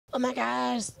oh my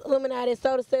gosh, Illuminati,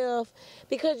 soda self,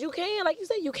 because you can, like you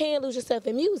said, you can lose yourself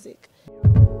in music.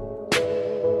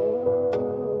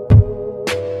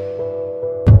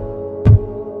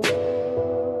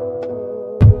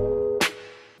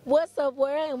 What's up,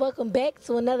 world, and welcome back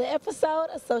to another episode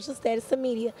of Social Status and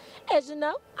Media. As you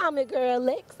know, I'm your girl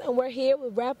Lex, and we're here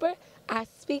with rapper I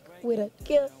Speak With a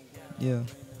Gift. Yeah,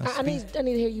 I need to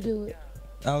hear you do it.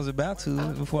 I was about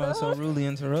to before I so rudely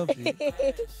interrupt you.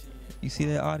 You see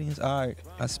that audience? All right,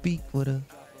 I speak with a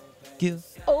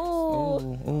gift.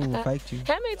 Oh, faked you.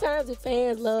 How many times do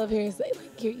fans love hearing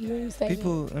you say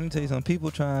People, let me tell you something. People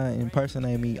try and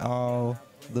impersonate me all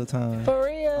the time. For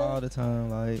real? All the time,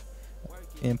 like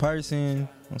in person,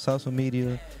 on social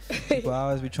media. People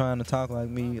always be trying to talk like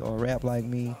me or rap like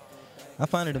me. I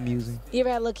find it amusing. You ever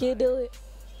had a little kid do it?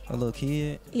 A little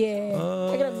kid?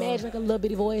 Yeah. I can imagine like a little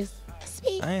bitty voice. I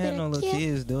ain't had no little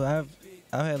kids, dude.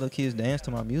 I've had little kids dance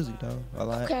to my music though, a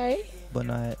lot. Okay. But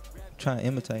not trying to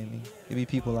imitate me. It be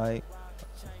people like,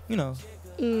 you know,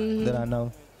 that I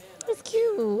know. That's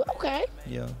cute. Okay.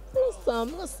 Yeah.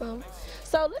 Little something.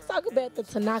 So let's talk about the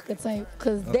Tanaka tape,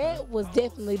 because that was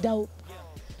definitely dope.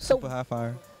 Super high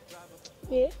fire.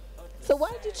 Yeah. So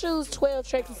why did you choose 12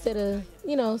 tracks instead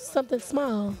of, something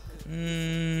small?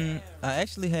 I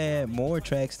actually had more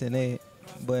tracks than that,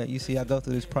 but you see, I go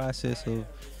through this process of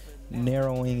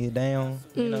narrowing it down.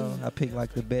 You know, I pick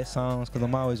like the best songs because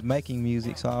I'm always making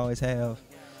music, so I always have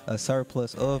a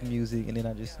surplus of music, and then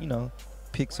I just,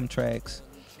 pick some tracks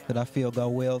that I feel go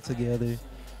well together,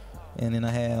 and then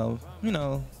I have,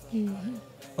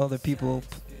 other people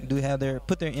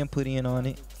put their input in on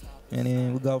it, and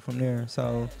then we go from there.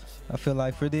 So I feel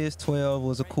like for this, 12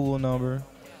 was a cool number,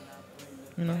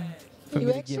 for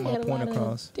me to get my point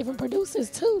across. Different producers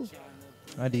too.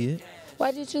 I did. Why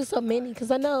did you choose so many?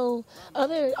 Because I know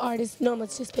other artists normally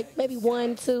just pick maybe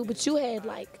 1, 2, but you had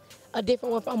like a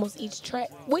different one for almost each track,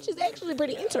 which is actually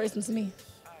pretty interesting to me.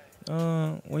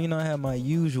 Well, I have my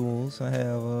usuals. I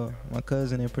have my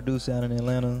cousin and producer out in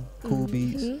Atlanta, Cool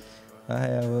Beats. I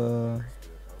have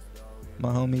my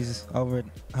homies over at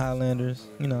Highlanders,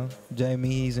 Jamie,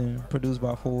 he's produced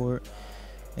by Ford.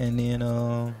 And then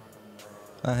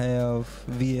I have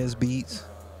VS Beats.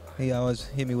 He always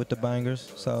hit me with the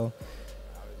bangers. So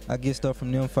I get stuff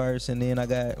from them first, and then I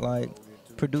got like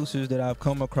producers that I've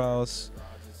come across.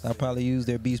 I probably used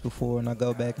their beats before, and I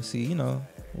go back and see,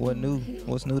 what's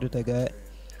new that they got.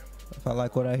 If I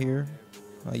like what I hear,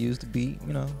 I use the beat,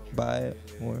 buy it,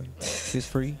 or if it's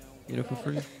free, get it for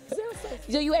free.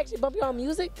 Do you actually bump your own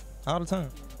music? All the time.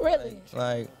 Really?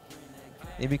 Like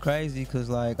it be crazy because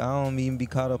like I don't even be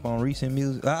caught up on recent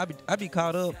music. I be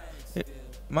caught up.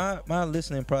 My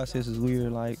listening process is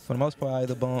weird. Like for the most part, I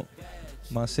either bump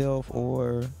myself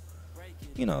or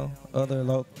other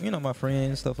my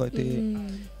friends, stuff like that.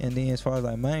 And then as far as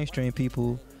like mainstream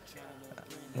people,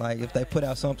 like if they put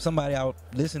out somebody I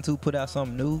listen to put out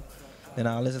something new, then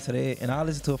I'll listen to that, and I'll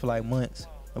listen to it for like months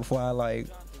before I like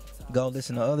go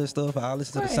listen to other stuff. I'll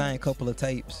listen to the same couple of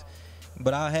tapes,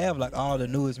 but I have like all the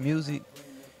newest music,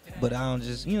 but I don't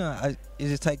just it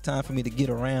just take time for me to get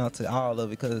around to all of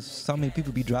it because so many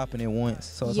people be dropping it once,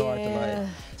 so it's hard to like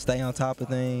stay on top of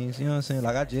things. You know what I'm saying?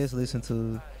 Like I just listened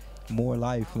to More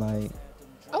Life, like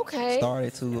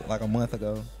started to like a month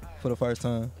ago for the first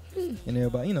time, and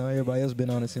everybody else been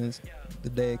on it since the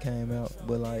day it came out.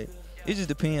 But like it just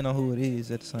depends on who it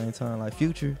is at the same time. Like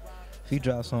Future, if he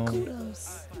drops on,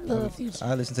 kudos, love Future.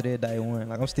 I listen to that day one.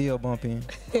 Like I'm still bumping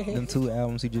them 2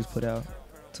 albums he just put out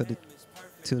to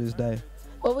this day.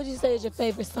 What would you say is your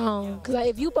favorite song? Because like,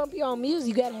 if you bump your own music,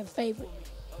 you gotta have a favorite.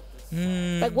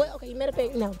 Like what? Okay, matter of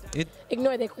fact, no.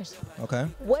 Ignore that question. Okay.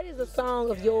 What is a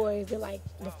song of yours that like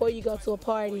before you go to a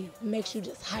party makes you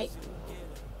just hype?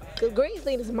 Cause Green's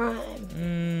is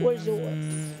mine. What's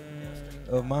yours?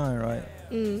 Of mine, right?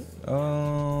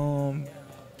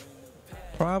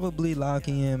 Probably Lock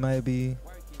In, maybe.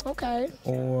 Okay.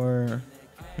 Or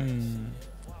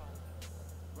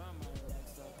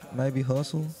maybe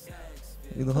Hustle.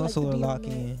 Either Hustle or Lock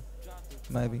In,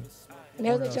 maybe. And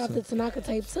that was that dropped the Tanaka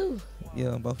tape too.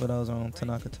 Yeah, both of those are on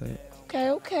Tanaka tape.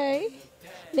 Okay.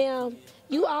 Now,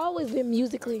 you always been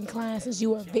musically inclined since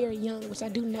you were very young, which I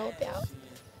do know about.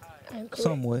 I'm correct.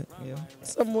 Somewhat, yeah.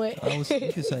 Somewhat. You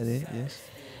could say that, yes.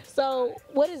 So,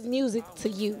 what is music to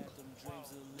you?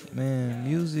 Man,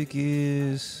 music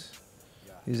is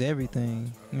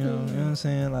everything. You know what I'm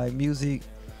saying? Like music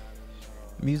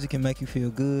can make you feel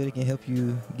good. It can help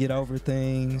you get over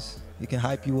things. It can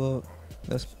hype you up.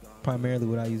 That's primarily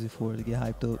what I use it for, to get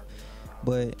hyped up.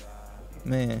 But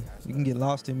man, you can get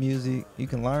lost in music. You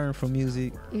can learn from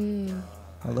music.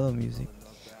 I love music.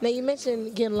 Now, you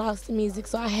mentioned getting lost in music,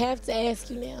 so I have to ask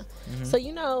you now. So,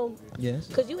 you know, Yes.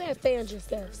 because you have fans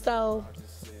yourself. So,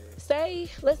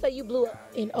 let's say you blew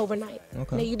up in overnight.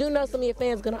 Okay. Now, you do know some of your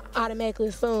fans going to automatically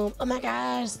assume, oh my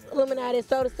gosh, Illuminati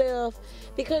sold itself.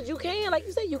 Because you can, like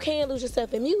you said, you can lose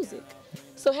yourself in music.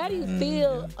 So how do you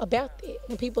feel about that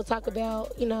when people talk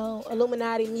about, you know,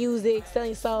 Illuminati music,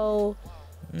 selling soul?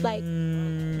 Like,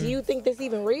 do you think that's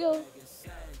even real?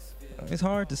 It's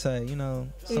hard to say, you know.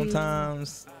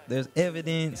 Sometimes there's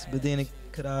evidence, but then it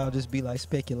could all just be like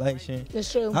speculation.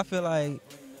 That's true. I feel like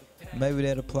maybe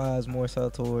that applies more so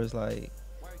towards like,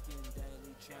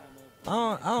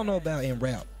 I don't know about in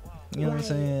rap. You know what I'm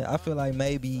saying? I feel like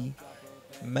maybe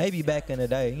back in the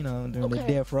day, you know, during the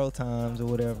death row times or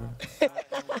whatever.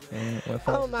 And when folks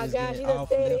Oh my just gosh, getting you done off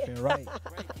said left it. and right.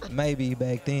 Maybe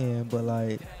back then, but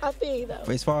like, I feel you though.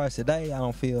 as far as today, I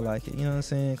don't feel like it. You know what I'm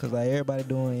saying? Because like everybody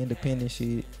doing independent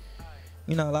shit.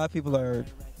 You know, a lot of people are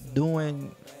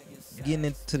getting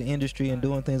into the industry and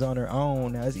doing things on their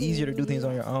own. Now it's easier to do things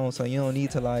on your own, so you don't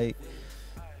need to like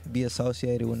be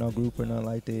associated with no group or nothing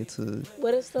like that. To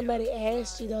What if somebody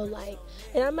asked you though, like,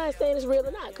 and I'm not saying it's real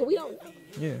or not, because we don't know.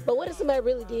 yeah. But what if somebody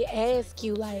really did ask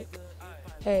you, like,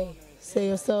 hey, sell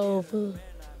your soul for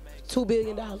 $2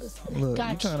 billion? Look,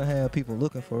 Gotcha. you trying to have people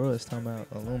looking for us, talking about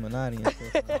Illuminati and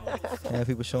stuff. Have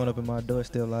people showing up at my door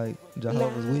still like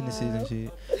Jehovah's Witnesses and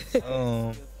shit.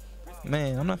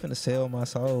 Man, I'm not finna sell my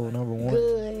soul, number one,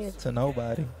 Good. to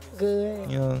nobody.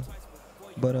 Good. You know,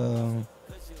 but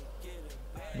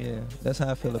yeah, that's how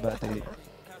I feel about that.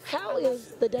 How is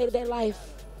the day-to-day life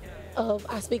of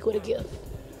I Speak With a Gift?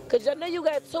 Because I know you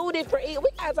got two different we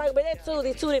gotta talk about that too,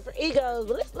 these two different egos,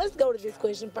 but let's go to this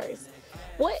question first.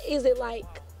 What is it like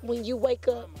when you wake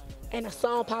up and a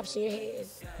song pops in your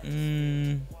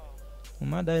head? Well,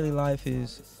 my daily life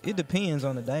it depends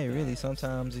on the day, really.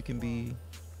 Sometimes it can be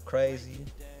crazy,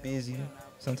 busy.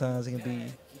 Sometimes it can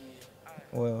be,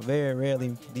 well, very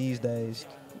rarely these days,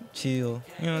 chill.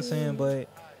 You know what I'm saying? But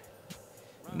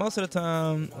most of the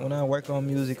time when I work on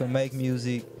music or make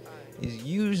music, it's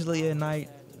usually at night.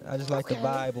 I just like the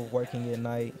vibe of working at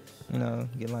night, you know,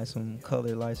 getting like some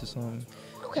colored lights or something.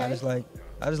 Okay. I just like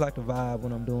the vibe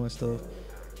when I'm doing stuff.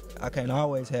 I can't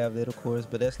always have that, of course,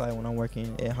 but that's like when I'm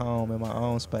working at home in my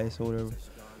own space or whatever.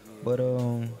 But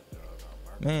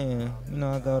man, you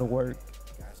know, I go to work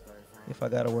if I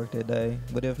gotta work that day.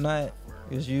 But if not,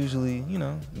 it's usually, you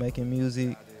know, making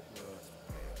music,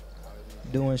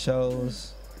 doing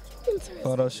shows,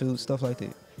 photo shoots, stuff like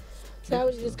that. So how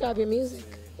would you describe your music?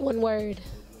 One word.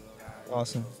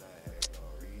 Awesome.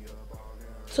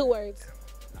 2 words.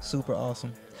 Super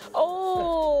awesome.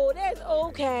 Oh, that's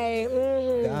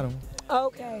okay. Got him.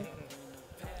 Okay.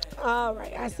 All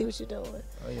right, I see what you're doing.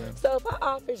 Oh, yeah. So if I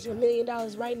offered you $1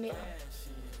 million right now,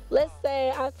 let's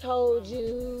say I told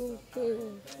you, let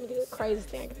me get the craziest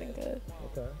thing I can think of.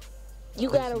 Okay. You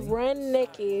gotta run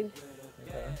naked.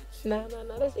 Okay. No,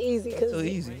 that's easy. That's too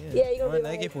easy, yeah. You're gonna Run be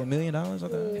naked like, for $1 million?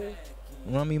 Okay.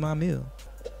 Run me my meal.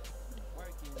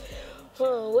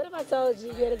 what if I told you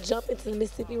you had to jump into the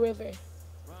Mississippi River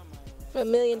for $1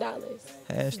 million?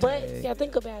 Hashtag. But y'all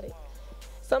think about it.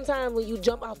 Sometimes when you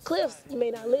jump off cliffs, you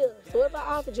may not live. So what if I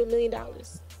offered you $1 million?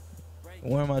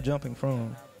 Where am I jumping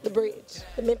from? The bridge,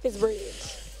 the Memphis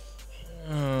Bridge.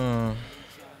 Uh,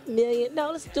 Million?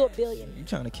 No, let's do $1 billion. You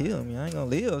trying to kill me. I ain't gonna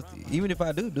live. Even if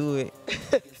I do it,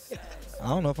 I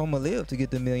don't know if I'm gonna live to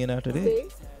get the $1 million after that. See?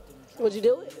 Would you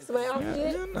do it? Somebody offered you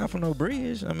Yeah, it? not from no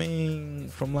bridge. I mean,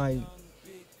 from like,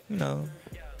 you know,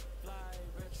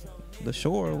 the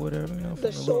shore or whatever, you know, from The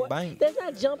the shore. little bank. That's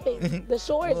not jumping. The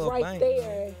shore is Little right bank,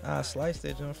 there. I sliced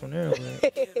that jump from there,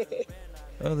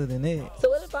 but other than that, So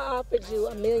what if I offered you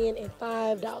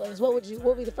 $1,005? What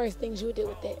would be the first things you would do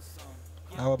with that?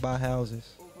 I would buy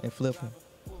houses and flip them.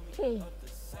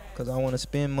 Because I want to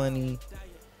spend money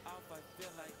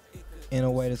in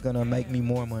a way that's going to make me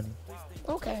more money.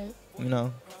 Okay. You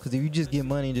know, because if you just get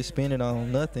money and just spend it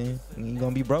on nothing, you're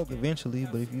going to be broke eventually.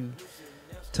 But if you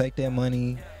take that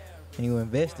money and you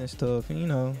invest in stuff and, you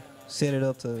know, set it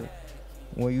up to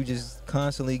where you just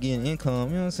constantly getting income,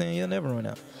 you know what I'm saying, you'll never run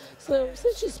out. So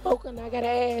since you spoke on that, I got to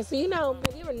ask, so, you know,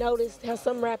 have you ever noticed how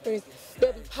some rappers,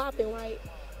 they'll be popping, right?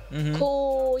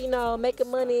 Cool, you know,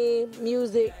 making money,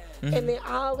 music, and then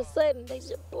all of a sudden they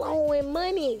just blowing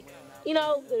money. You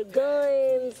know, the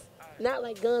guns, not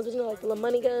like guns, but you know, like the little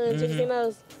money guns, you seen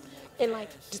those? And like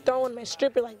just throwing them at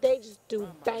stripper, like they just do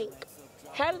bank.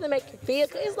 How does it make you feel?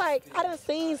 'Cause it's like, I done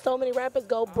seen so many rappers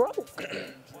go broke.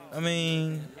 I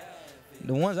mean,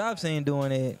 the ones I've seen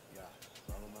doing it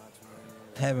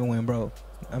haven't went broke.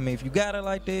 I mean, if you got it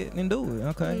like that, then do it,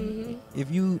 okay?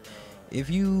 If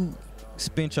you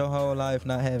spent your whole life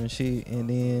not having shit, and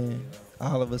then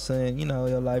all of a sudden, you know,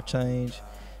 your life changed,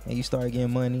 and you start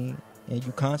getting money, and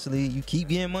you keep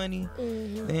getting money,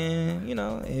 then, you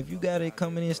know, if you got it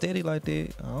coming in steady like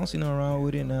that, I don't see nothing wrong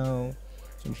with it. Now,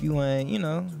 if you ain't, you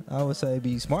know, I would say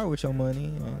be smart with your money,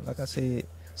 and like I said,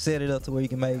 set it up to where you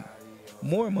can make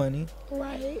more money,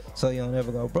 right? So you don't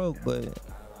ever go broke. But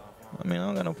I mean, I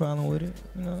don't got no problem with it.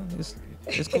 You know,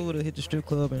 it's cool to hit the strip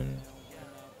club and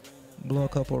blow a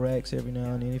couple racks every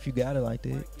now and then if you got it like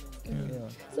that. Yeah.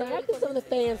 So how can some of the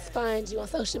fans find you on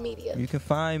social media? You can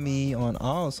find me on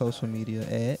all social media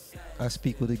at I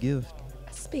Speak With a Gift.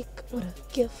 I speak with a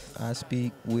gift. I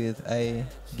speak with a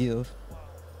gift.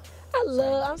 I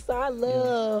love that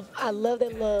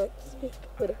love. Speak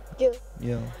with a gift.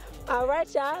 Yeah. All right,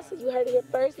 y'all. So you heard it here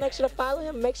first. Make sure to follow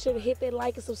him. Make sure to hit that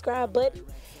like and subscribe button.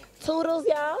 Toodles,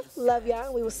 y'all. Love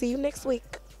y'all. We will see you next week.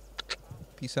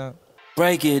 Peace out.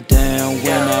 Break it down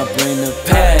when I bring the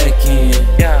pack in.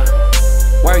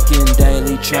 Working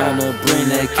daily, trying to bring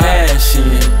that cash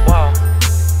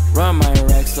in. Run my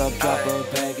racks up, drop a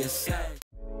bag of sacks.